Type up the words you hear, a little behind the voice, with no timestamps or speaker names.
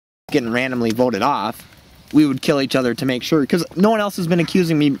getting randomly voted off, we would kill each other to make sure, because no one else has been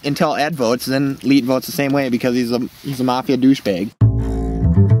accusing me until Ed votes, and then Leet votes the same way because he's a MaFiA douchebag.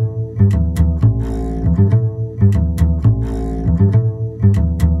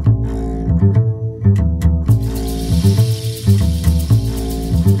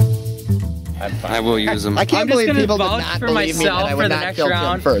 I will use them. I can't believe people did not for believe me that I would not kill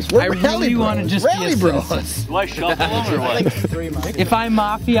Tim first. We're I really want to just be a citizen. Do I shuffle them or what? If I'm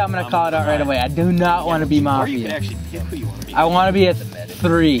MaFiA, I'm gonna call it out right away. I do not want to be MaFiA. I want to be a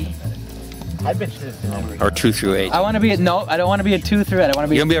 3. Or 2 through 8. I want to be a no. I don't want to be a 2 through 8. I want to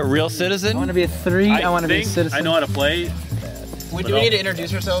be. You gonna be a real citizen? I want to be a 3. I want to be a citizen. I know how to play. Do we need to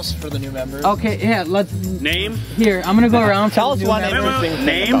introduce ourselves for the new members? Okay, yeah, let's... Name? Here, I'm gonna go around. Tell us one interesting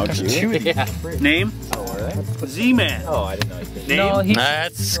thing about you. Name? Z-Man. Oh, I didn't know you could. Name? No, he's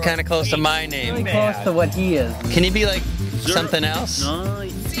That's kind of close to my name. really close to what he is. Can you be like something else? No.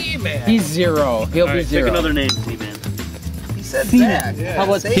 Z-Man. He's 0. He'll be 0. Pick another name, Z-Man. He said Zach. How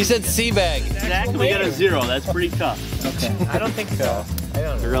about He said Seabag. Zach, we got a 0. That's pretty tough. Okay. I don't think so. I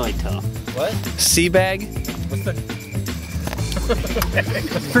don't know. Really tough. What? Seabag? What's the...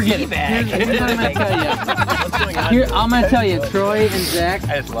 Forget it. Here's what I'm gonna tell you. Here, I'm gonna tell you, Troy and Zach,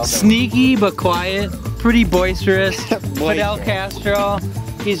 I just love them. sneaky but quiet, pretty boisterous. Fidel Castro,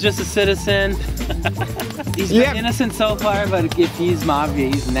 he's just a citizen. He's been innocent so far, but if he's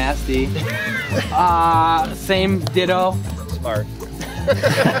MaFiA, he's nasty. Same ditto. Smart.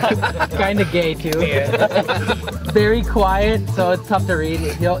 Kinda gay too. Very quiet, so it's tough to read.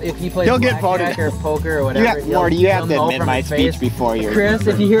 If he plays blackjack or poker or whatever. Morty, you have to admit my speech before you're... Chris,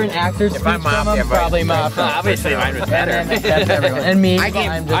 if you hear an actor's speech from him, probably MaFiA. Obviously mine was better. That's everyone. And me, I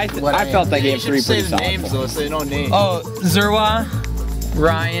felt I gave 3 pretty solid. names though, say no names. Oh, Zerwa,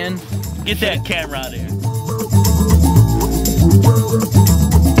 Ryan. Get that camera out of here.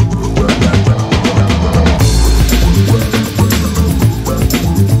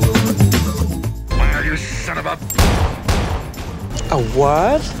 You son of a... A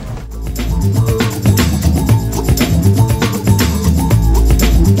what?